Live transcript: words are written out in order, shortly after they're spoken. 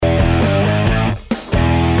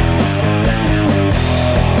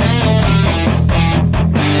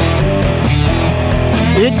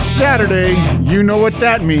It's Saturday. You know what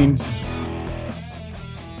that means.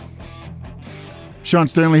 Sean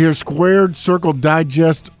Stanley here, Squared Circle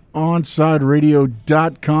Digest,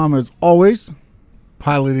 OnSideRadio.com. As always,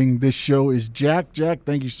 piloting this show is Jack. Jack,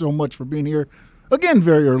 thank you so much for being here again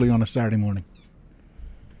very early on a Saturday morning.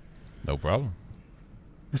 No problem.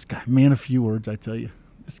 This guy, man of few words, I tell you.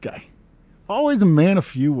 This guy, always a man of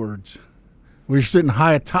few words. We're sitting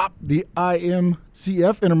high atop the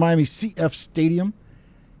IMCF, Inter Miami CF Stadium,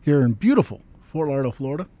 here in beautiful Fort Lauderdale,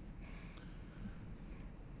 Florida.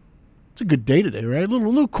 It's a good day today, right? A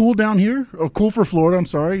little cool down here. Or cool for Florida, I'm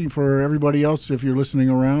sorry. For everybody else, if you're listening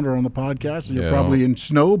around or on the podcast, you're probably in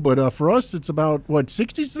snow. But for us, it's about,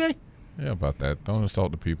 60s today? Yeah, about that. Don't insult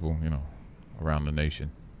the people, around the nation.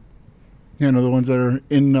 Yeah, the ones that are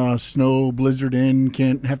in snow, blizzard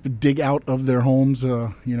can't have to dig out of their homes,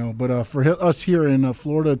 But for us here in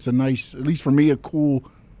Florida, it's a nice, at least for me, a cool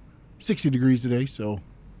 60 degrees today, so.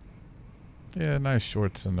 Yeah, nice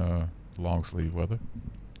shorts and long sleeve weather.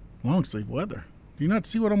 Long sleeve weather. Do you not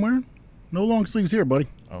see what I'm wearing? No long sleeves here, buddy.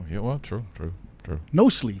 Oh, yeah, well, true. No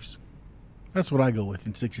sleeves. That's what I go with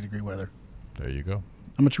in 60-degree weather. There you go.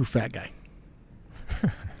 I'm a true fat guy.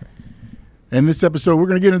 And this episode, we're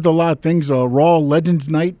going to get into a lot of things. Raw Legends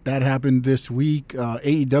Night, that happened this week.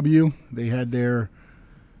 AEW, they had their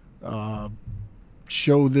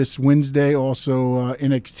show this Wednesday. Also,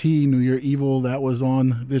 NXT, New Year Evil, that was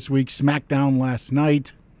on this week. SmackDown last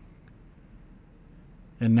night.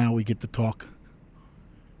 And now we get to talk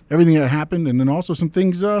everything that happened. And then also some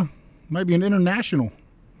things might be an international.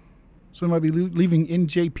 So they might be leaving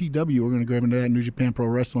NJPW. We're going to grab into that, New Japan Pro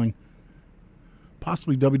Wrestling.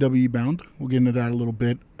 Possibly WWE bound. We'll get into that a little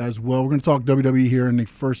bit as well. We're going to talk WWE here in the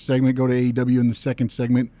first segment, go to AEW in the second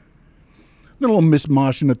segment. Then a little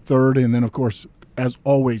mishmash in the third. And then, of course, as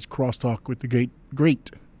always, crosstalk with the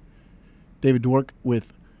great David Dwork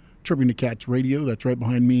with Chirping the Cats Radio. That's right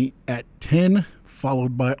behind me at 10,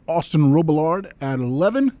 followed by Austin Robillard at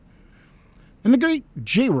 11. And the great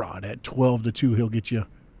J-Rod at 12 to 2. He'll get you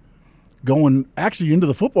going actually into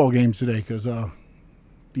the football games today because the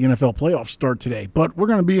NFL playoffs start today. But we're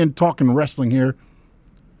going to be talking wrestling here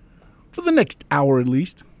for the next hour at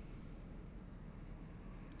least.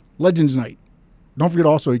 Legends Night. Don't forget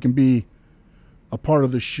also you can be a part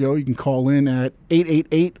of the show. You can call in at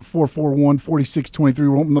 888-441-4623.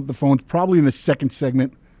 We'll open up the phones probably in the second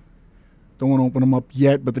segment. Don't want to open them up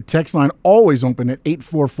yet, but the text line always open at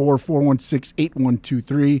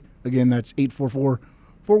 844-416-8123. Again, that's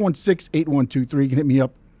 844-416-8123. You can hit me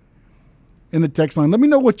up in the text line. Let me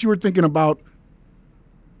know what you were thinking about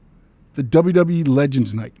the WWE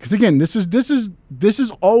Legends Night. Because again, this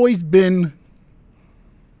has always been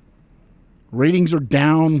ratings are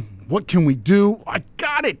down. What can we do? I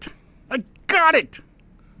got it.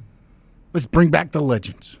 Let's bring back the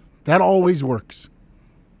Legends. That always works.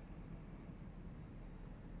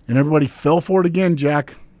 And everybody fell for it again,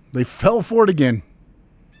 Jack. They fell for it again.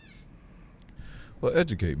 Well,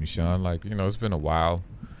 educate me, Sean. It's been a while.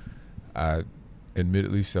 I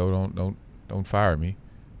admittedly so don't fire me,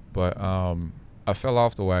 but I fell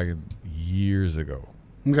off the wagon years ago.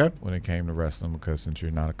 Okay. When it came to wrestling, because since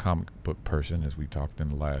you're not a comic book person, as we talked in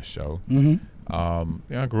the last show,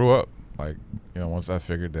 I grew up once I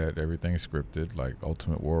figured that everything's scripted, like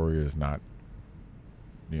Ultimate Warrior is not,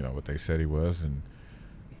 what they said he was, and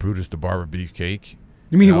Brutus the Barber Beefcake.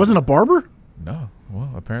 You mean he wasn't a barber? No,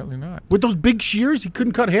 well, apparently not. With those big shears, he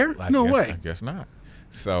couldn't cut hair? No way. I guess not.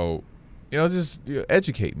 So, just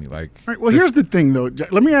educate me. All right, well, here's the thing, though.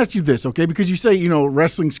 Let me ask you this, okay? Because you say,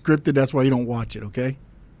 wrestling scripted, that's why you don't watch it, okay?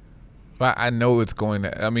 But I know it's going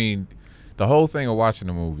to, the whole thing of watching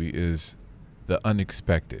a movie is the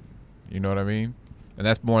unexpected. You know what I mean? And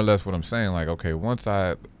that's more or less what I'm saying.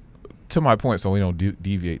 To my point, so we don't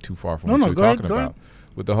deviate too far from what you're talking about.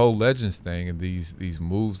 With the whole Legends thing and these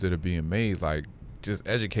moves that are being made, just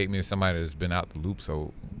educate me as somebody that's been out the loop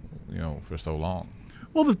for so long.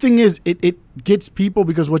 Well, the thing is, it gets people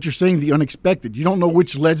because what you're saying, the unexpected. You don't know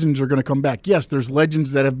which legends are going to come back. Yes, there's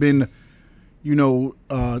legends that have been,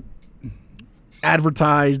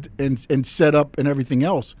 advertised and set up and everything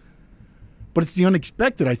else. But it's the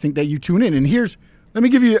unexpected, I think, that you tune in. And let me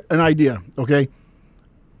give you an idea, okay?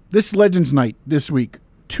 This Legends Night this week,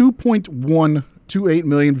 2.128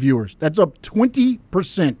 million viewers. That's up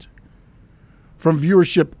 20% from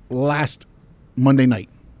viewership last Monday night.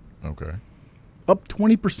 Okay. Up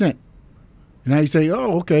 20%. And now you say,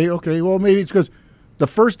 oh, okay. Well, maybe it's because the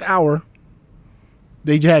first hour,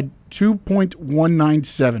 they had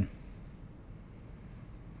 2.197.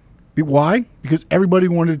 Why? Because everybody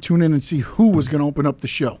wanted to tune in and see who was going to open up the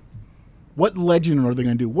show. What legend are they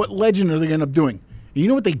going to do? What legend are they going to end up doing? And you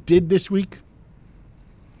know what they did this week?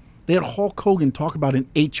 They had Hulk Hogan talk about an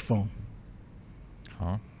H phone.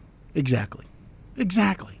 Huh? Exactly.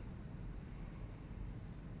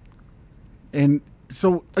 And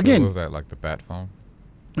so, again. So was that like the bat phone?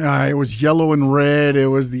 It was yellow and red. It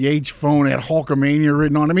was the H phone. It had Hulkamania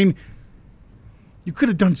written on it. I mean, you could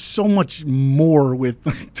have done so much more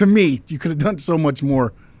with, to me, you could have done so much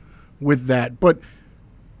more with that. But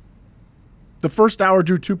the first hour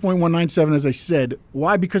drew 2.197, as I said.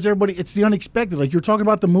 Why? Because everybody, it's the unexpected. Like you're talking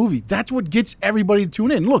about the movie. That's what gets everybody to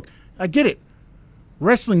tune in. Look, I get it.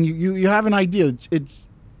 Wrestling, you have an idea. It's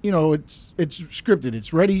scripted.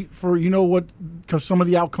 It's ready for, because some of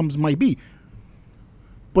the outcomes might be.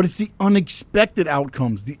 But it's the unexpected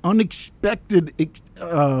outcomes, the unexpected,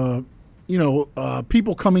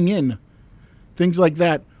 people coming in, things like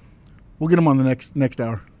that. We'll get them on the next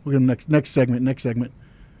hour. We'll get them next segment.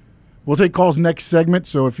 We'll take calls next segment.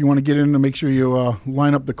 So if you want to get in, make sure you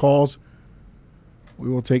line up the calls. We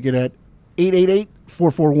will take it at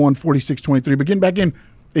 888-441-4623. But getting back in,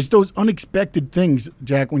 it's those unexpected things,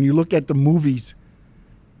 Jack. When you look at the movies,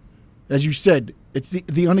 as you said, it's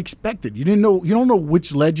the unexpected. You don't know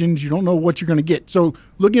which legends. You don't know what you're going to get. So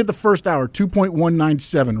looking at the first hour,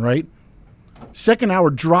 2.197, right? Second hour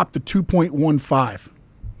dropped to 2.15.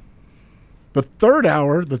 The third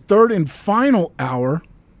hour, the third and final hour,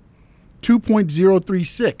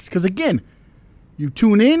 2.036. Because again, you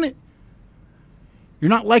tune in, you're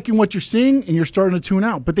not liking what you're seeing, and you're starting to tune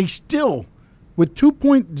out. But they still, with 2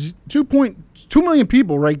 million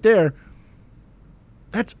people right there,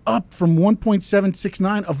 that's up from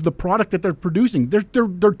 1.769 of the product that they're producing.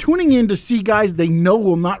 They're tuning in to see guys they know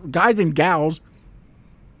will not, guys and gals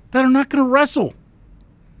that are not going to wrestle.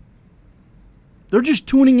 They're just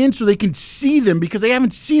tuning in so they can see them because they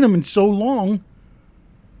haven't seen them in so long.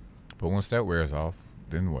 But once that wears off,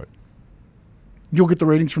 then what? You'll get the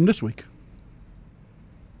ratings from this week.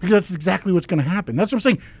 Because that's exactly what's going to happen. That's what I'm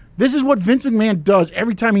saying. This is what Vince McMahon does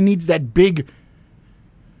every time he needs that big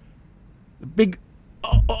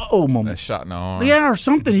moment. That shot in the arm. Yeah, or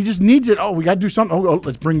something. He just needs it. Oh, we got to do something. Oh,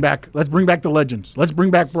 let's bring back the legends. Let's bring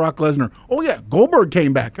back Brock Lesnar. Oh yeah, Goldberg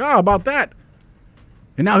came back. How about that?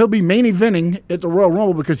 And now he'll be main eventing at the Royal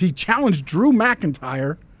Rumble because he challenged Drew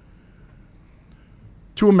McIntyre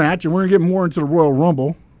to a match, and we're going to get more into the Royal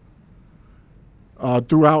Rumble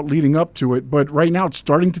throughout leading up to it. But right now it's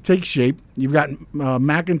starting to take shape. You've got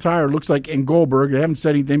McIntyre, looks like, and Goldberg. They haven't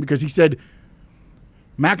said anything because he said,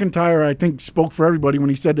 McIntyre, I think, spoke for everybody when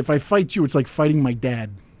he said, if I fight you, it's like fighting my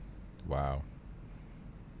dad. Wow.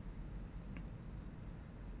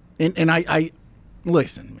 And I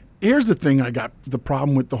listen, here's the thing I got, the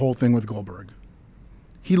problem with the whole thing with Goldberg.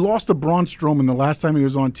 He lost to Braun Strowman the last time he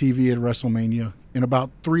was on TV at WrestleMania in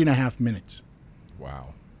about 3.5 minutes.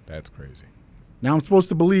 Wow. That's crazy. Now I'm supposed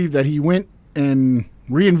to believe that he went and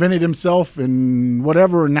reinvented himself and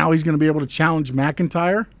whatever, and now he's going to be able to challenge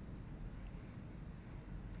McIntyre.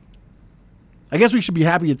 I guess we should be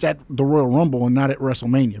happy it's at the Royal Rumble and not at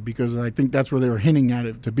WrestleMania because I think that's where they were hinting at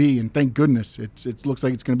it to be, and thank goodness it looks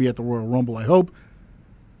like it's going to be at the Royal Rumble, I hope.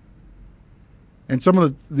 And some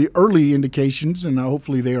of the early indications, and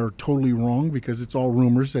hopefully they are totally wrong because it's all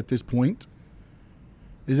rumors at this point,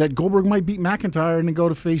 is that Goldberg might beat McIntyre and then go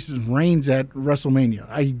to face Reigns at WrestleMania.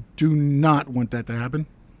 I do not want that to happen.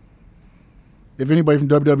 If anybody from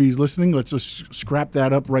WWE is listening, let's just scrap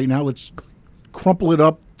that up right now. Let's crumple it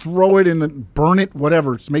up, throw it in the, burn it,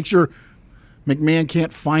 whatever. Just make sure McMahon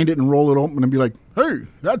can't find it and roll it open and be like, hey,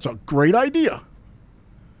 that's a great idea.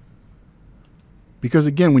 Because,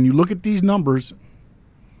 again, when you look at these numbers,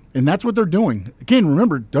 and that's what they're doing. Again,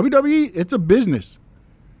 remember, WWE, it's a business.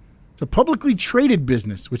 It's a publicly traded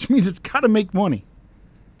business, which means it's got to make money.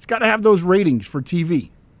 It's got to have those ratings for TV.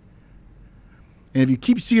 And if you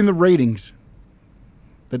keep seeing the ratings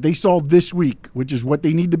that they saw this week, which is what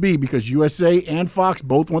they need to be because USA and Fox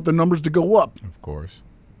both want the numbers to go up. Of course.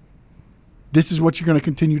 This is what you're going to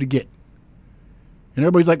continue to get. And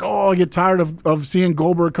everybody's like, oh, I get tired of seeing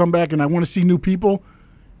Goldberg come back and I want to see new people.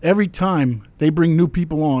 Every time they bring new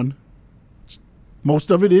people on, most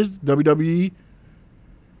of it is WWE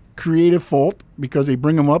creative fault because they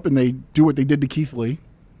bring them up and they do what they did to Keith Lee.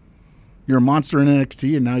 You're a monster in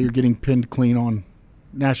NXT and now you're getting pinned clean on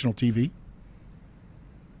national TV.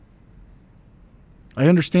 I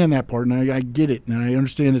understand that part, and I get it, and I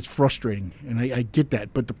understand it's frustrating, and I get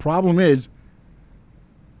that. But the problem is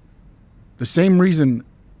the same reason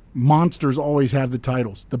monsters always have the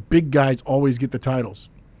titles. The big guys always get the titles.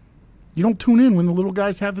 You don't tune in when the little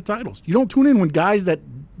guys have the titles. You don't tune in when guys that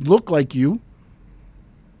look like you,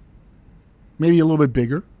 maybe a little bit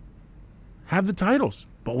bigger, have the titles.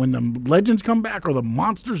 But when the legends come back, or the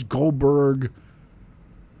monsters, Goldberg,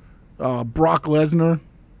 Brock Lesnar,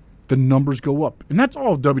 the numbers go up. And that's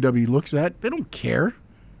all WWE looks at. They don't care.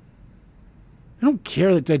 They don't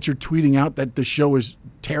care that you're tweeting out that the show is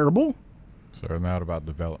terrible. So they're not about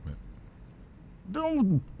development.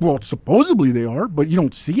 Well, supposedly they are, but you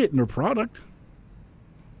don't see it in their product.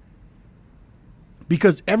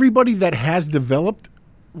 Because everybody that has developed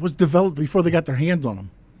was developed before they got their hands on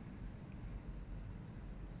them.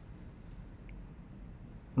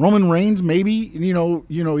 Roman Reigns, maybe, you know,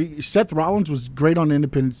 Seth Rollins was great on the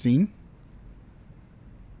independent scene.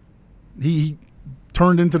 He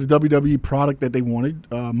turned into the WWE product that they wanted.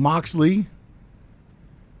 Moxley,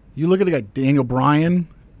 you look at a guy, Daniel Bryan,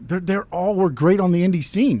 they're all were great on the indie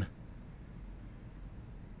scene.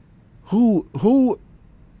 Who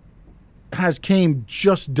has came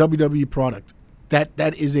just WWE product?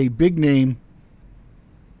 That is a big name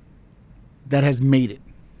that has made it.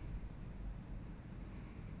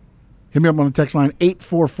 Hit me up on the text line,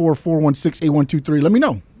 844-416-8123. Let me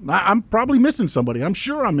know. I'm probably missing somebody. I'm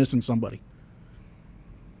sure I'm missing somebody.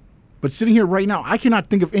 But sitting here right now, I cannot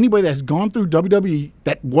think of anybody that has gone through WWE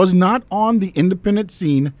that was not on the independent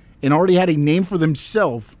scene and already had a name for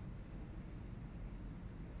themselves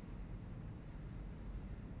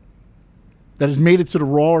that has made it to the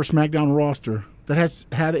Raw or SmackDown roster that has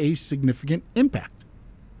had a significant impact.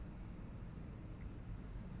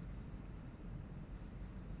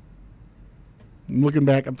 I'm looking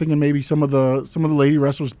back, I'm thinking maybe some of the lady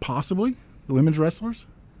wrestlers, possibly the women's wrestlers.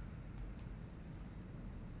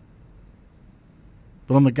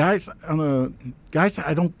 But on the guys, I'm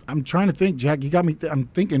trying to think, Jack. You got me. I'm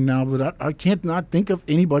thinking now, but I can't not think of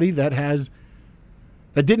anybody that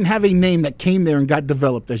didn't have a name that came there and got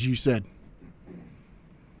developed, as you said.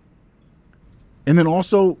 And then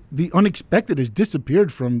also the unexpected has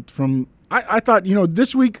disappeared from. I thought,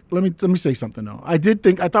 this week. Let me say something though. I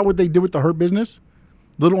thought what they did with the Hurt Business,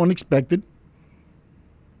 little unexpected.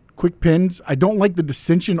 Quick pins. I don't like the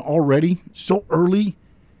dissension already so early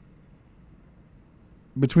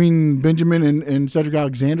between Benjamin and Cedric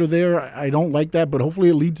Alexander there. I don't like that, but hopefully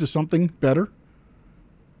it leads to something better.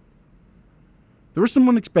 There were some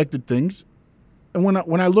unexpected things. And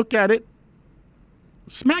when I look at it,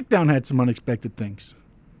 SmackDown had some unexpected things.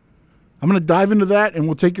 I'm going to dive into that, and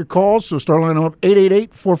we'll take your calls. So start lining up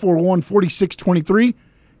 888-441-4623.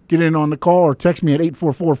 Get in on the call or text me at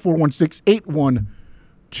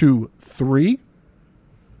 844-416-8123.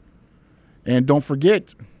 And don't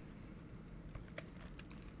forget,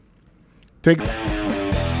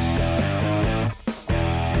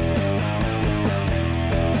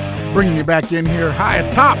 bringing you back in here high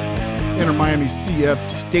atop Inter Miami CF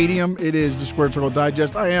Stadium. It is the Squared Circle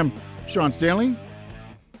Digest. I am Sean Stanley.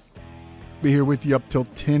 Be here with you up till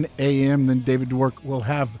 10 a.m. Then David Dwork will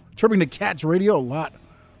have Chirping the Cats radio. A lot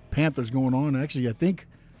Panthers going on. Actually, I think.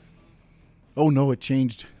 Oh no, it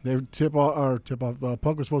changed. Their tip-off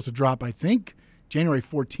puck was supposed to drop, I think, January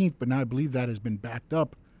 14th, but now I believe that has been backed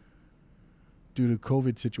up due to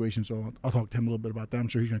COVID situation. So I'll talk to him a little bit about that. I'm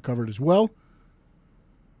sure he's going to cover it as well.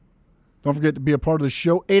 Don't forget to be a part of the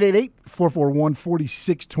show,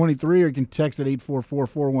 888-441-4623, or you can text at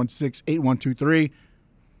 844-416-8123.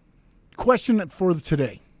 Question for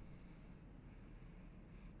today.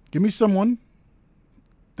 Give me someone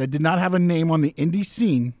that did not have a name on the indie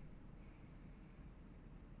scene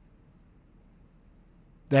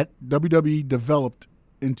that WWE developed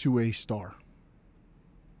into a star.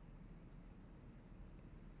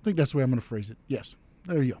 I think that's the way I'm going to phrase it. Yes.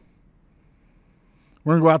 There you go.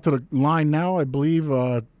 We're going to go out to the line now. I believe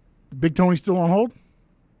Big Tony's still on hold.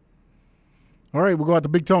 All right, we'll go out to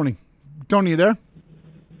Big Tony. Tony, you there?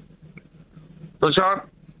 So, Sean?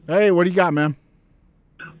 Hey, what do you got, man?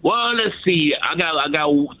 Well, let's see. I got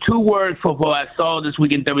 2 words for what I saw this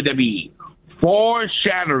week in WWE.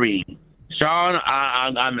 Foreshadowing. Sean,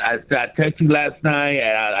 I texted you last night,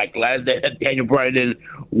 and I'm glad that Daniel Bryan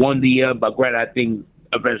won the. But granted, I think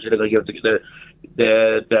eventually they're going to give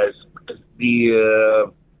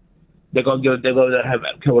they're going to have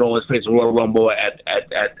Kevin Owens face a Royal Rumble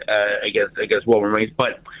against Roman Reigns.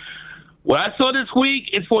 But what I saw this week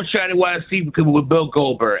is foreshadowing what I see with Bill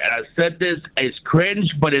Goldberg. And I said this, it's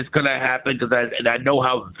cringe, but it's going to happen because I know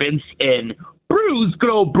how Vince and Bruce, good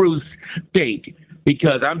old Bruce, think.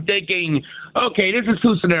 Because I'm thinking, okay, this is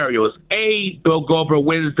 2 scenarios. A, Bill Goldberg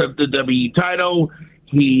wins the WWE title.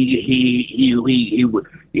 He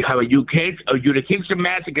have a unification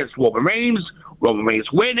match against Roman Reigns. Roman Reigns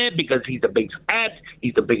win it because he's the biggest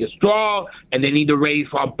he's the biggest draw, and they need to raise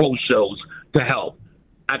on both shows to help.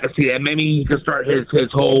 I can see that. Maybe he can start his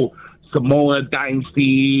whole Samoa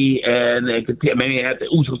Dynasty, and maybe have the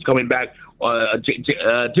Usos coming back.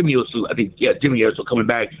 Jimmy Uso, I think, Jimmy Uso coming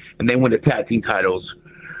back, and they win the tag team titles.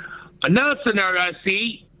 Another scenario I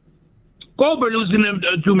see: Goldberg losing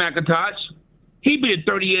to Drew McIntyre. He'd be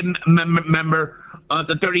the 30th member of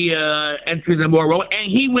the 30 entries in the Royal Rumble,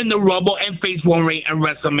 and he win the Rumble and face Roman Reigns and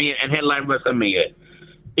WrestleMania and headline WrestleMania.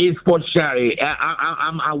 It's for charity.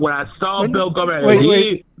 When I saw Bill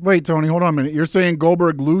Goldberg, wait, Tony, hold on a minute. You're saying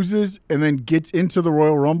Goldberg loses and then gets into the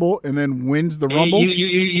Royal Rumble and then wins the Rumble?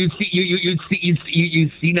 You've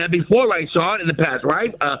seen that before, right, Sean? In the past,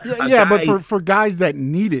 right? But for guys that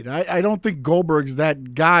need it, I don't think Goldberg's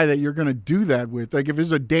that guy that you're going to do that with. Like if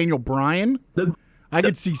it's a Daniel Bryan, I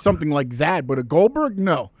could see something like that, but a Goldberg,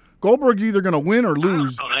 no. Goldberg's either going to win or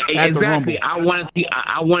lose at the Rumble. I want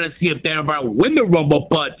to see if Daniel Bryan win the Rumble,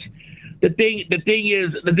 but the thing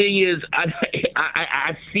is,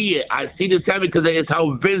 I see it. I see this happening because it's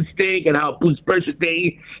how Vince think and how Bruce Pritchard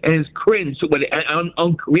think, and it's cringe, but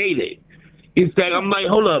uncreated. It's that I'm like,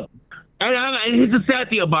 hold up. And here's the sad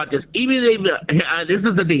thing about this. Even if this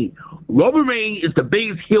is the thing. Roman Reigns is the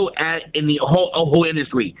biggest heel in the whole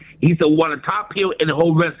industry. He's the one of the top heel in the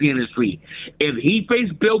whole wrestling industry. If he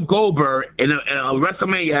faced Bill Goldberg in a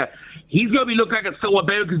WrestleMania, he's going to be looking like a somewhat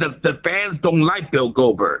better because the fans don't like Bill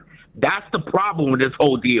Goldberg. That's the problem with this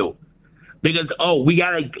whole deal. Because we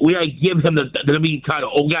gotta give him the WWE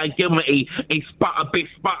title. We gotta give him a big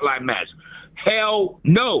spotlight match. Hell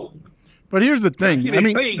no. But here's the thing. I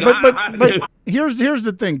mean, but here's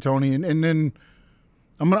the thing, Tony, and then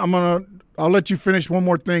I'll let you finish one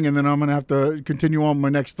more thing, and then I'm gonna have to continue on my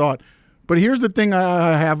next thought. But here's the thing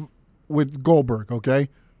I have with Goldberg. Okay,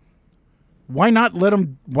 why not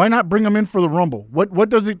bring him in for the Rumble? What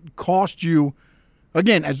does it cost you?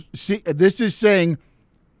 Again, this is saying,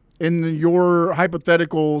 in your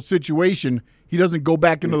hypothetical situation, he doesn't go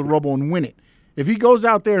back into the Rumble and win it. If he goes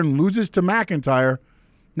out there and loses to McIntyre,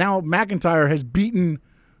 now McIntyre has beaten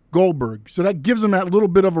Goldberg. So that gives him that little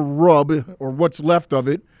bit of a rub, or what's left of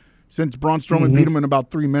it, since Braun Strowman beat him in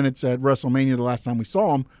about 3 minutes at WrestleMania the last time we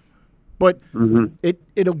saw him. But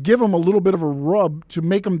it'll give him a little bit of a rub to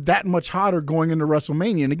make him that much hotter going into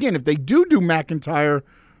WrestleMania. And again, if they do McIntyre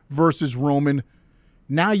versus Roman,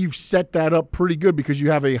 now you've set that up pretty good because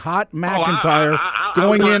you have a hot McIntyre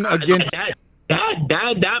going in against.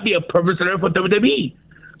 That'd be a perfect scenario for WWE.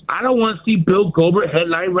 I don't want to see Bill Goldberg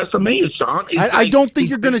headline WrestleMania, Sean. I don't think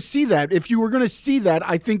you're going to see that. If you were going to see that,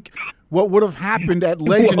 I think what would have happened at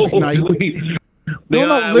Legends Night.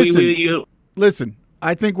 Listen.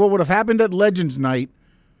 I think what would have happened at Legends Night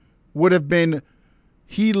would have been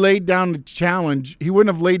he laid down the challenge. He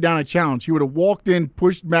wouldn't have laid down a challenge. He would have walked in,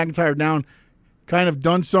 pushed McIntyre down, kind of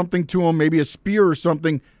done something to him, maybe a spear or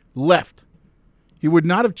something, left. He would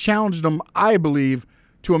not have challenged him, I believe,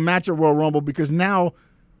 to a match at Royal Rumble because now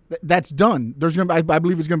that's done. I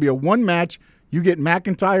believe it's going to be a one match. You get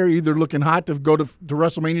McIntyre either looking hot to go to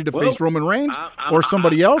WrestleMania to face Roman Reigns or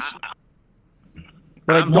somebody else.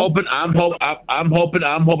 But I'm hoping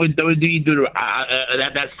WWE do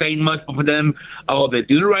that same much for them. Oh, they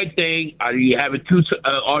do the right thing. Are you having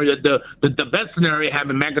or the best scenario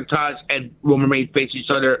having McIntyre and Roman Reigns face each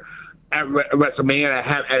other at WrestleMania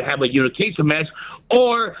and have a unification match,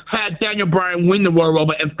 or have Daniel Bryan win the Royal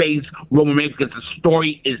Rumble and face Roman Reigns because the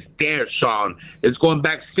story is there, Sean. It's going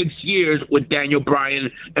back 6 years with Daniel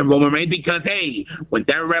Bryan and Roman Reigns because, hey, when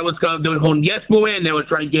Daniel Bryan was going to do the whole yes move and they were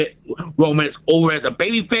trying to get Roman Reigns over as a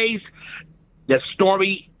babyface, the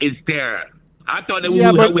story is there. I thought that we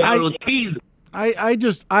had a little tease. I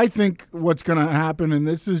think what's going to happen, and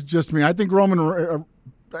this is just me, I think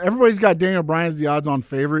everybody's got Daniel Bryan as the odds-on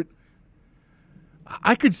favorite.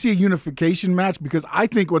 I could see a unification match because I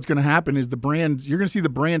think what's going to happen is you're going to see the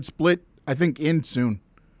brand split, I think, end soon.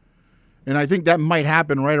 And I think that might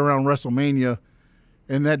happen right around WrestleMania.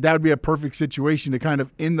 And that would be a perfect situation to kind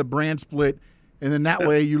of end the brand split. And then that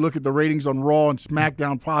way you look at the ratings on Raw and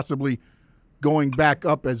SmackDown possibly going back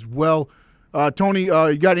up as well. Tony,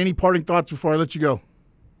 you got any parting thoughts before I let you go?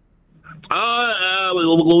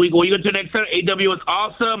 We go to the next time. AW was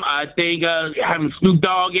awesome. I think having Snoop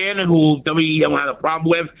Dogg in, who WWE don't have a problem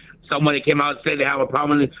with. Somebody came out and said they have a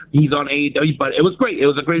problem. He's on AEW, but it was great. It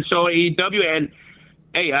was a great show at AEW, and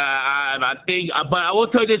hey, I think. But I will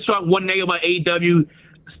tell you this, Sean. One thing about AEW,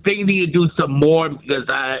 they need to do some more because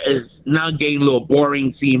it's now getting a little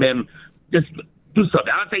boring seeing him just do something.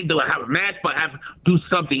 I don't think they'll have a match, but do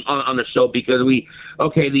something on the show because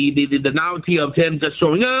the novelty of him just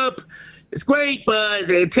showing up. It's great, but it's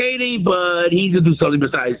entertaining, but he needs to do something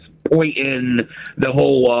besides point in the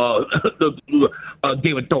whole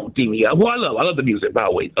David Thorpe theme here. Well, I love the music, by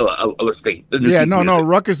the way. Sting. Yeah, no.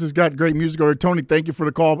 Ruckus has got great music. Or Tony, thank you for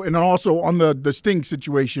the call. And also on the Sting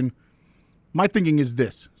situation, my thinking is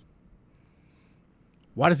this: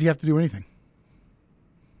 why does he have to do anything?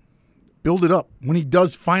 Build it up. When he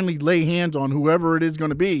does finally lay hands on whoever it is going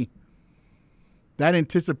to be, that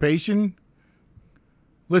anticipation.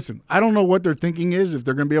 Listen, I don't know what their thinking is, if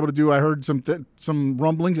they're going to be able to do. I heard some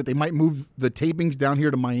rumblings that they might move the tapings down here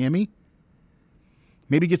to Miami.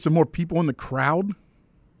 Maybe get some more people in the crowd.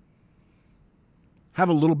 Have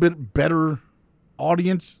a little bit better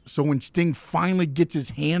audience so when Sting finally gets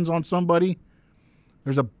his hands on somebody,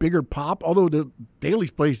 there's a bigger pop. Although the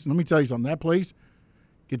Daly's place, let me tell you something, that place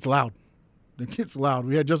gets loud. It gets loud.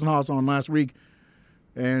 We had Justin Haas on last week,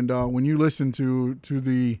 and when you listen to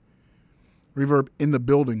the reverb in the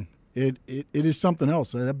building, it is something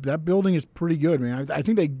else. That building is pretty good, man. I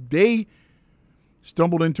think they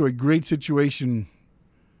stumbled into a great situation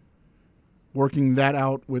working that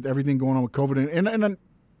out with everything going on with COVID. And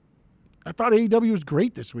I thought AEW was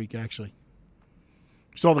great this week, actually.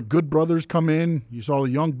 You saw the Good Brothers come in. You saw the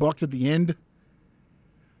Young Bucks at the end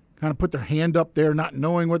kind of put their hand up there, not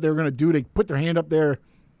knowing what they were going to do. They put their hand up there,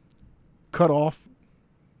 cut off.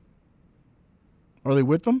 Are they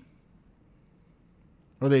with them?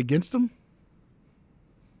 Are they against them?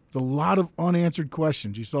 There's a lot of unanswered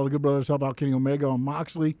questions. You saw the Good Brothers help out Kenny Omega and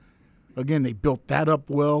Moxley. Again, they built that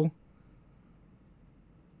up well.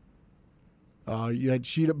 You had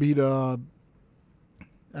Sheeta beat Abaddon.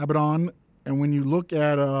 And when you look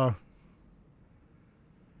at, I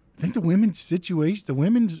think the women's situation, the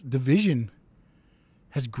women's division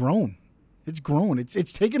has grown. It's grown.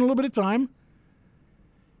 It's taken a little bit of time.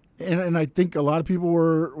 And I think a lot of people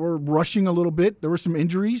were rushing a little bit. There were some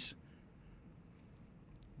injuries.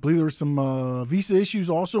 I believe there were some visa issues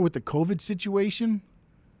also with the COVID situation.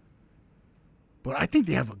 But I think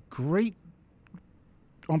they have a great,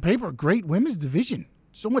 on paper, a great women's division.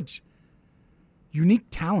 So much unique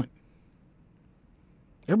talent.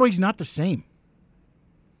 Everybody's not the same.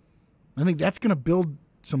 I think that's going to build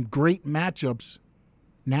some great matchups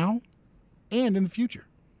now and in the future.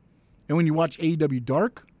 And when you watch AEW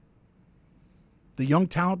Dark, the young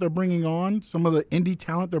talent they're bringing on, some of the indie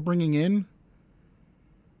talent they're bringing in,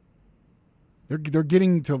 they're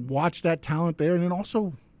getting to watch that talent there. And then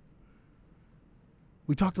also,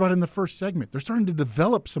 we talked about it in the first segment, they're starting to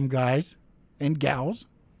develop some guys and gals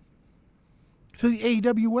to the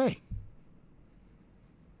AEW way.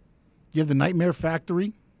 You have the Nightmare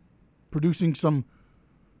Factory producing some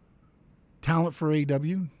talent for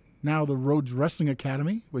AEW. Now the Rhodes Wrestling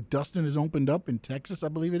Academy with Dustin has opened up in Texas, I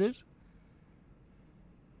believe it is.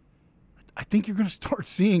 I think you're going to start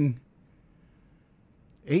seeing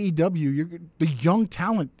AEW. The young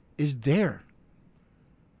talent is there.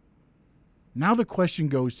 Now the question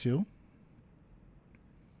goes to,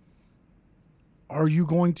 are you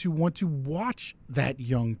going to want to watch that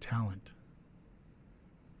young talent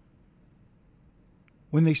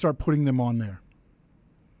when they start putting them on there?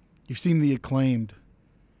 You've seen the Acclaimed.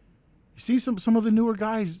 You've seen some of the newer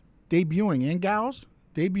guys debuting and gals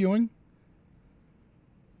debuting.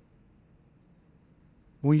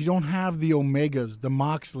 When you don't have the Omegas, the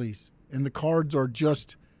Moxleys, and the cards are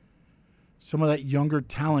just some of that younger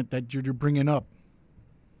talent that you're bringing up.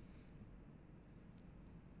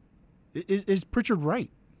 Is Pritchard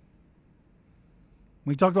right?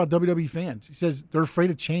 When he talked about WWE fans, he says they're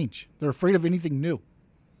afraid of change. They're afraid of anything new.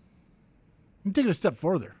 Let me take it a step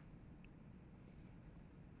further.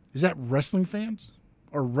 Is that wrestling fans?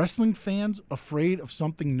 Are wrestling fans afraid of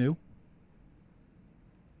something new?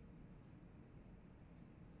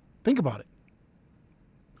 Think about it.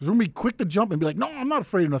 Because we're going to be quick to jump and be like, no, I'm not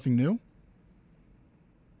afraid of nothing new.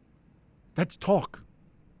 That's talk.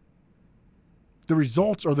 The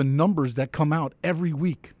results are the numbers that come out every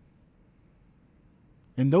week.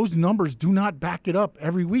 And those numbers do not back it up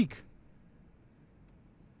every week.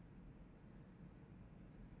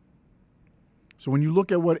 So when you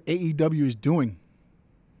look at what AEW is doing,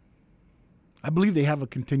 I believe they have a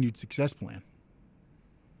continued success plan.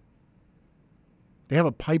 They have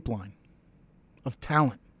a pipeline of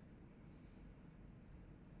talent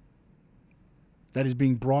that is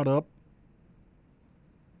being brought up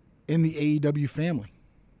in the AEW family.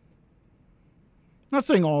 I'm not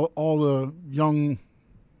saying all the young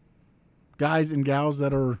guys and gals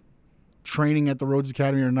that are training at the Rhodes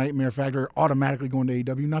Academy or Nightmare Factory are automatically going to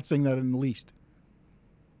AEW. Not saying that in the least.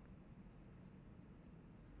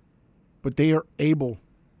 But they are able,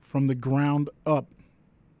 from the ground up,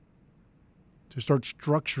 to start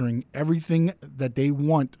structuring everything that they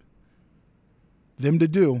want them to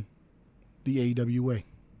do the AEW way.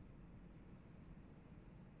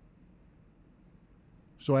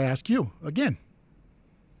 So I ask you again.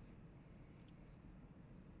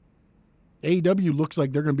 AEW looks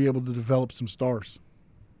like they're going to be able to develop some stars.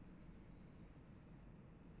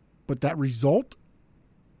 But that result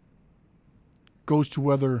goes to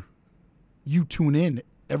whether you tune in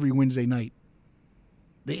every Wednesday night.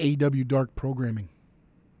 The AEW Dark programming.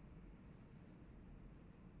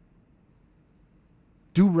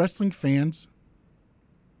 Do wrestling fans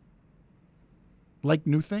like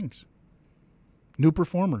new things? New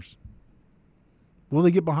performers? Will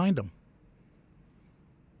they get behind them?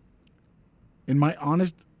 In my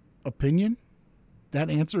honest opinion, that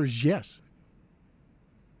answer is yes.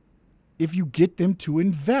 If you get them to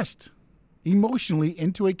invest emotionally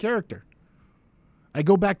into a character. I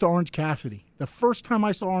go back to Orange Cassidy. The first time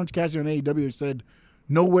I saw Orange Cassidy on AEW, I said,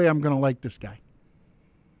 no way I'm going to like this guy.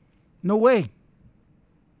 No way.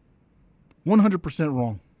 100%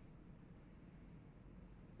 wrong.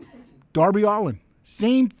 Darby Allin,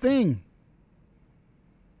 same thing.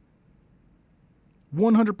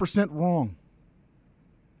 100% wrong.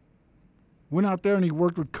 Went out there and he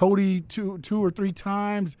worked with Cody two or three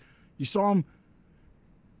times. You saw him.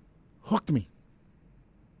 Hooked me.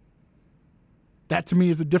 That to me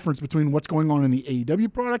is the difference between what's going on in the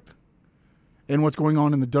AEW product and what's going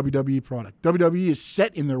on in the WWE product. WWE is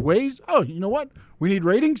set in their ways. Oh, you know what? We need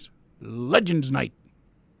ratings? Legends Night.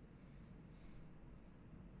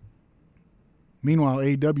 Meanwhile,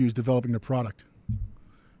 AEW is developing their product.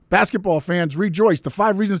 Basketball fans rejoice. The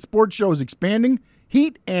 5 Reasons Sports Show is expanding.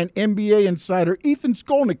 Heat and NBA insider Ethan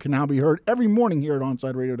Skolnick can now be heard every morning here at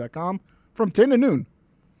OnSideRadio.com from 10 to noon.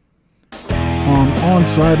 On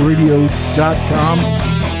OnSideRadio.com.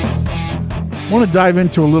 I want to dive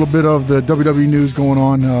into a little bit of the WWE news going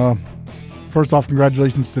on. First off,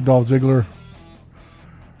 congratulations to Dolph Ziggler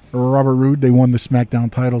or Robert Roode. They won the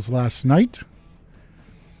SmackDown titles last night.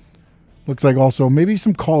 Looks like also maybe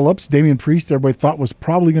some call-ups. Damian Priest, everybody thought was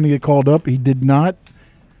probably going to get called up. He did not.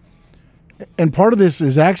 And part of this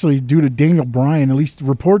is actually due to Daniel Bryan. At least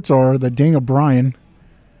reports are that Daniel Bryan,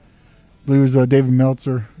 I believe it was David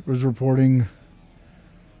Meltzer, was reporting,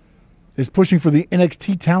 is pushing for the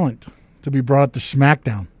NXT talent to be brought up to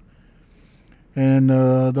SmackDown. And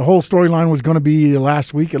the whole storyline was going to be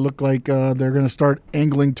last week. It looked like they're going to start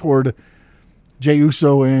angling toward Jey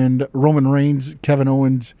Uso and Roman Reigns, Kevin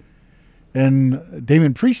Owens, and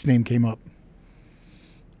Damian Priest's name came up.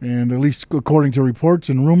 And at least according to reports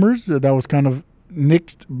and rumors, that was kind of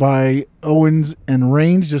nixed by Owens and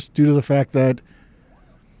Reigns just due to the fact that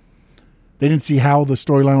they didn't see how the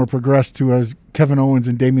storyline would progress to as Kevin Owens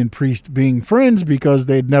and Damian Priest being friends because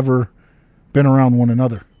they'd never been around one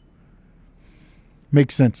another.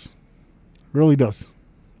 Makes sense. Really does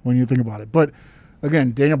when you think about it. But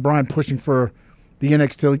again, Daniel Bryan pushing for the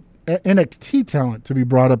NXT talent to be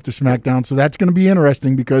brought up to SmackDown. So that's going to be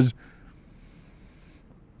interesting because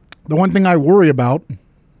the one thing I worry about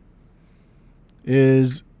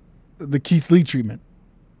is the Keith Lee treatment.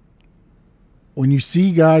 When you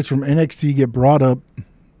see guys from NXT get brought up,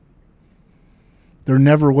 they're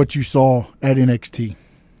never what you saw at NXT.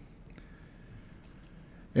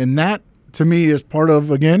 And that, to me, is part of,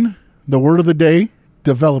 again, the word of the day,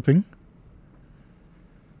 developing.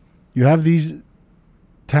 You have these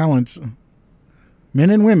talents, men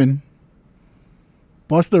and women,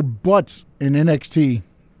 bust their butts in NXT,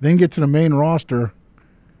 then get to the main roster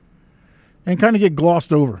and kind of get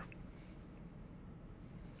glossed over.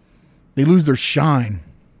 They lose their shine.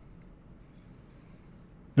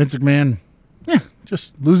 Vince McMahon,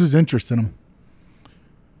 just loses interest in them.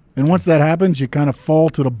 And once that happens, you kind of fall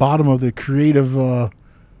to the bottom of the creative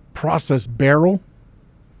process barrel.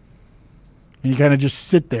 And you kind of just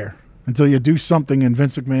sit there until you do something and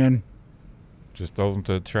Vince McMahon just throws them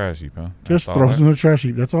to the trash heap, huh? Just throws them to the trash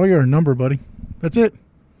heap. That's all you're, a number, buddy. That's it.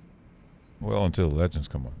 Well, until the legends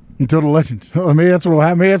come up. Until the legends. Maybe that's what will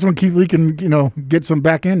happen. Maybe that's when Keith Lee can, get some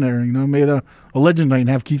back in there. Maybe a legend night and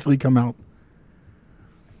have Keith Lee come out.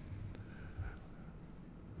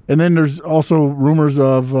 And then there's also rumors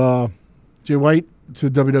of Jay White to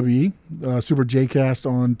WWE. Super J-Cast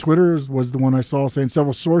on Twitter was the one I saw saying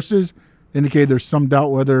several sources indicated there's some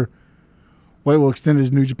doubt whether White will extend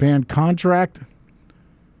his New Japan contract.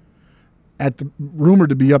 Rumored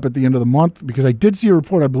to be up at the end of the month, because I did see a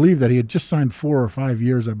report, I believe, that he had just signed 4 or 5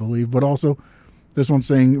 years, I believe. But also, this one's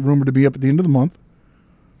saying rumored to be up at the end of the month.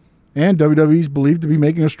 And WWE's believed to be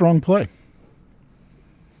making a strong play.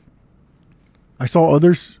 I saw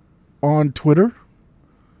others on Twitter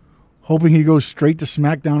hoping he goes straight to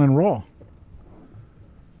SmackDown and Raw.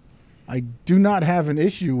 I do not have an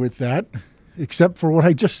issue with that, except for what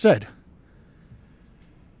I just said.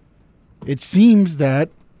 it seems that,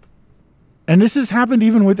 and this has happened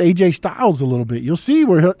even with AJ Styles a little bit. You'll see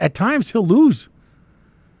where at times he'll lose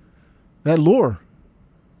that lure.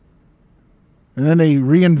 And then they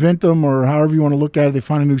reinvent him, or however you want to look at it. They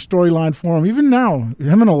find a new storyline for him. Even now,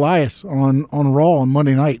 him and Elias on Raw on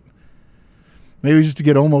Monday night. Maybe just to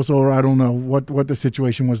get almost over. I don't know what the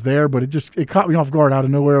situation was there, but it caught me off guard out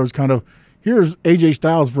of nowhere. It was kind of, here's AJ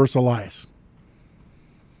Styles versus Elias.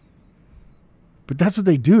 But that's what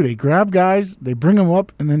they do. They grab guys, they bring them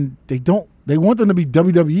up, and then they want them to be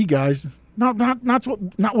WWE guys. Not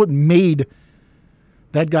what made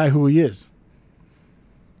that guy who he is.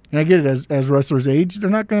 And I get it, as wrestlers age, they're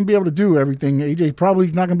not going to be able to do everything. AJ probably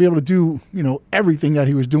not going to be able to do, everything that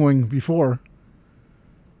he was doing before.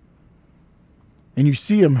 And you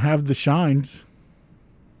see him have the shines.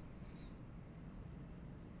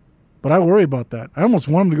 But I worry about that. I almost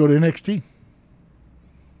want him to go to NXT.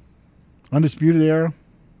 Undisputed Era.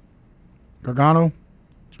 Gargano.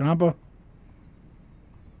 Ciampa.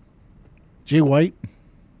 Jay White.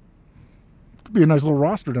 Could be a nice little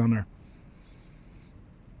roster down there.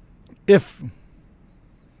 If,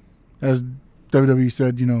 as WWE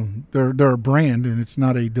said, they're a brand and it's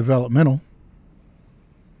not a developmental.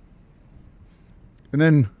 And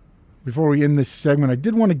then, before we end this segment, I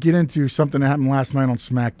did want to get into something that happened last night on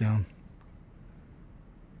SmackDown.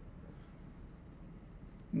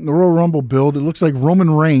 The Royal Rumble build, it looks like Roman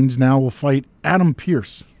Reigns now will fight Adam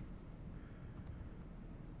Pearce.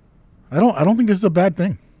 I don't think this is a bad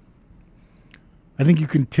thing. I think you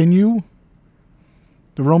continue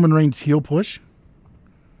the Roman Reigns heel push.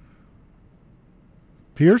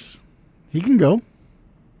 Pearce, he can go.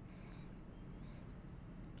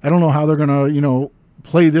 I don't know how they're going to,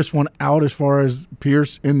 play this one out as far as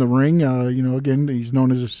Pearce in the ring. Again, he's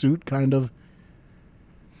known as a suit kind of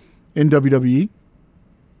in WWE.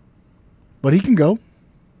 But he can go.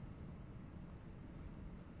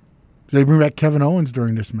 They bring back Kevin Owens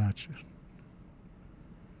during this match.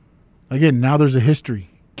 Again, now there's a history.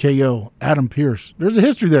 KO, Adam Pearce. There's a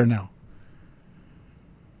history there now.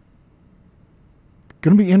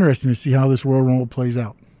 Going to be interesting to see how this Royal Rumble plays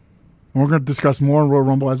out. And we're going to discuss more on Royal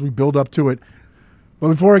Rumble as we build up to it. But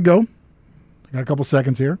before I go, I got a couple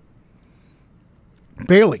seconds here.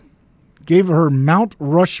 Bayley gave her Mount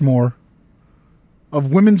Rushmore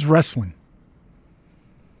of women's wrestling.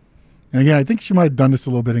 And again, I think she might have done this a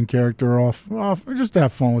little bit in character off just to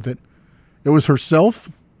have fun with it. It was herself,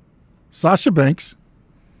 Sasha Banks,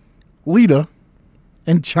 Lita,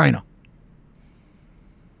 and Chyna.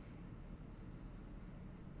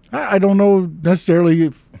 I don't know necessarily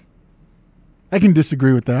if I can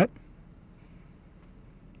disagree with that.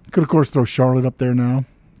 Could, of course, throw Charlotte up there now.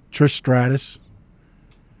 Trish Stratus.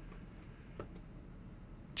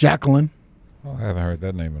 Jacqueline. Oh, I haven't heard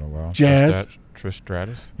that name in a while. Jazz. Trish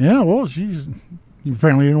Stratus? Yeah, well, you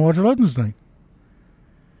apparently didn't watch her husband's night.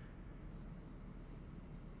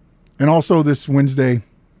 And also this Wednesday,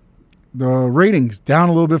 the ratings down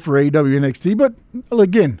a little bit for AEW NXT, but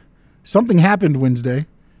again, something happened Wednesday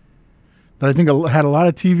that I think had a lot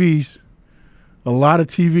of TVs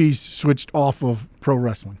switched off of pro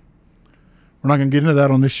wrestling. We're not going to get into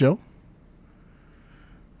that on this show.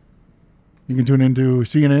 You can tune into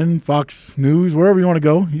CNN, Fox News, wherever you want to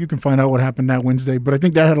go. You can find out what happened that Wednesday. But I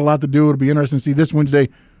think that had a lot to do. It'll be interesting to see this Wednesday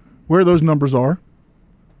where those numbers are.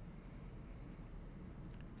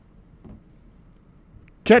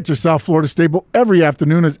 Catch a South Florida staple every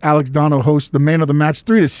afternoon as Alex Dono hosts the Man of the Match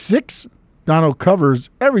 3 to 6. Dono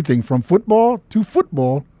covers everything from football to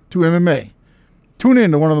MMA. Tune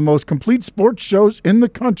in to one of the most complete sports shows in the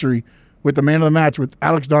country with the Man of the Match with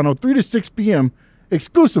Alex Dono 3 to 6 p.m.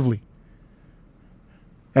 exclusively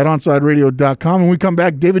at OnSideRadio.com. When we come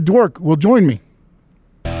back, David Dwork will join me.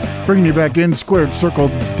 Bringing you back in, Squared Circle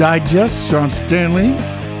Digest, Sean Stanley,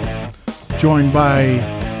 joined by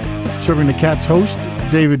Serving the Cats host,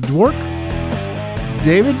 David Dwork.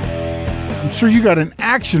 David, I'm sure you got an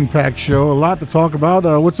action-packed show, a lot to talk about.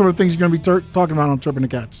 What sort of things you're going to be talking about on Chirping the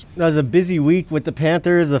Cats? It was a busy week with the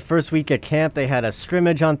Panthers. The first week at camp, they had a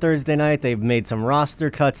scrimmage on Thursday night. They've made some roster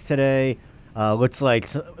cuts today. Looks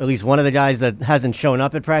like at least one of the guys that hasn't shown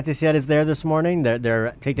up at practice yet is there this morning.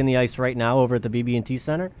 They're taking the ice right now over at the BB&T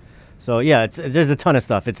Center. So, yeah, there's a ton of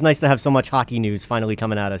stuff. It's nice to have so much hockey news finally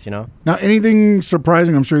coming at us, Now, anything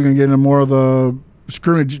surprising? I'm sure you're going to get into more of the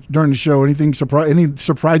scrimmage during the show. Any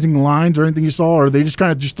surprising lines or anything you saw? Or are they just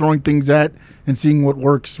kind of just throwing things at and seeing what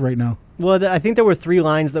works right now? Well, I think there were 3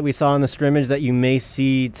 lines that we saw in the scrimmage that you may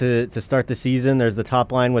see to start the season. There's the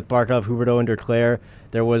top line with Barkov, Huberdeau, and Duclair.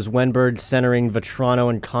 There was Wenberg centering Vetrano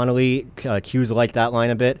and Connolly. Hughes liked that line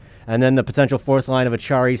a bit. And then the potential 4th line of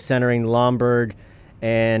Achari centering Lomberg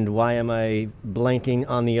And why am I blanking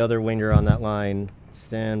on the other winger on that line?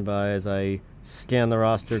 Stand by as I scan the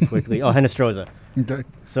roster quickly. Oh, Henestroza. Okay.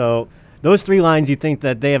 So those three lines, you think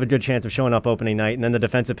that they have a good chance of showing up opening night. And then the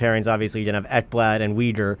defensive pairings, obviously, you're going to have Ekblad and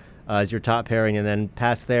Weeder as your top pairing. And then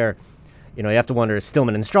past there, you have to wonder, is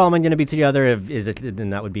Stillman and Strawman going to be together? Then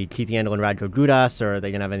that would be Keith Yandel and Radko Gudas, or are they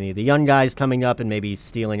going to have any of the young guys coming up and maybe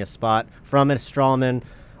stealing a spot from a Strawman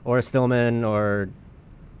or a Stillman? Or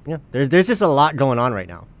there's just a lot going on right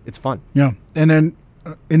now. It's fun. Yeah, and then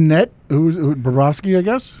in net, who's Bobrovsky, I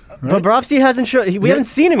guess. Right? Bobrovsky hasn't shown. We haven't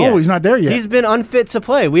seen him yet. Oh, he's not there yet. He's been unfit to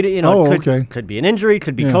play. Could be an injury,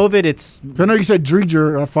 could be COVID. I know you said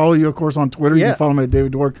Drieger. I follow you, of course, on Twitter. You can follow me at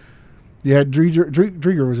David Dwork. Yeah,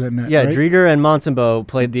 Drieger was in net. Yeah, right? Drieger and Montembeault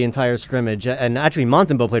played the entire scrimmage, and actually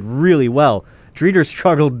Montembeault played really well. Drieger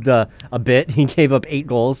struggled a bit. He gave up 8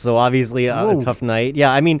 goals, so obviously a tough night.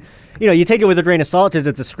 Yeah, I mean, you take it with a grain of salt because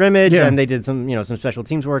it's a scrimmage, and they did some special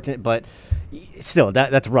teams work, but still,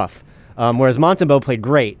 that's rough. Whereas Montembeault played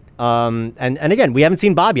great. And again, we haven't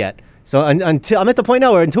seen Bob yet. So until I'm at the point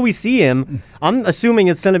now where until we see him, I'm assuming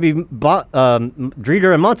it's going to be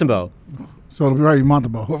Drieger and Montembeault. So it'll be right,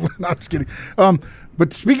 Montembeault. No, I'm just kidding.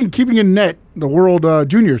 But keeping in net, the World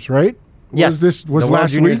Juniors, right? Yes. Was the World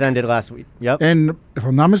last Juniors week? ended last week. Yep. And if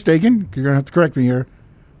I'm not mistaken, you're going to have to correct me here,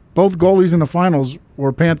 both goalies in the finals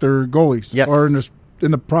were Panther goalies. Yes. Or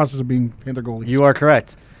in the process of being Panther goalies. You are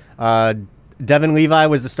correct. Devin Levi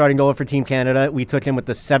was the starting goalie for Team Canada. We took him with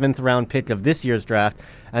the 7th round pick of this year's draft.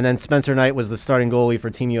 And then Spencer Knight was the starting goalie for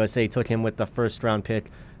Team USA, took him with the 1st round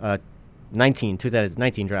pick,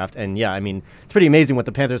 2019 draft. And yeah, I mean, it's pretty amazing what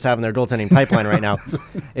the Panthers have in their goaltending pipeline right now.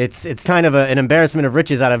 It's kind of an embarrassment of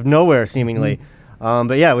riches out of nowhere, seemingly.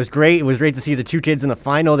 But yeah, it was great. It was great to see the 2 kids in the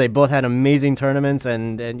final. They both had amazing tournaments,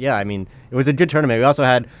 and yeah, I mean, it was a good tournament. We also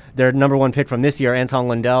had their number 1 pick from this year, Anton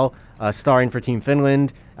Lundell, starring for Team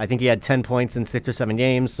Finland. I think he had 10 points in 6 or 7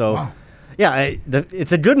 games. So, wow. Yeah,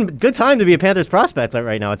 it's a good time to be a Panthers prospect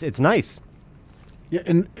right now. It's nice. Yeah,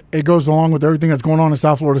 and it goes along with everything that's going on in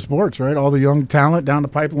South Florida sports, right? All the young talent down the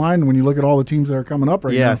pipeline. When you look at all the teams that are coming up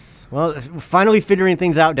right now. Yes. Well, finally figuring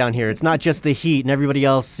things out down here. It's not just the Heat and everybody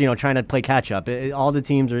else, trying to play catch up. All the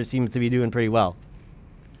teams seem to be doing pretty well.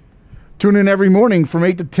 Tune in every morning from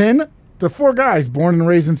 8 to 10 to 4 guys born and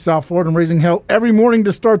raised in South Florida and raising hell every morning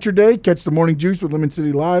to start your day. Catch the Morning Juice with Lemon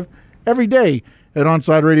City Live every day at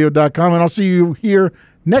OnsideRadio.com. And I'll see you here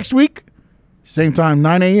next week, same time,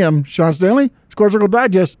 9 a.m. Sean Stanley, Square Circle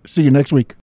Digest. See you next week.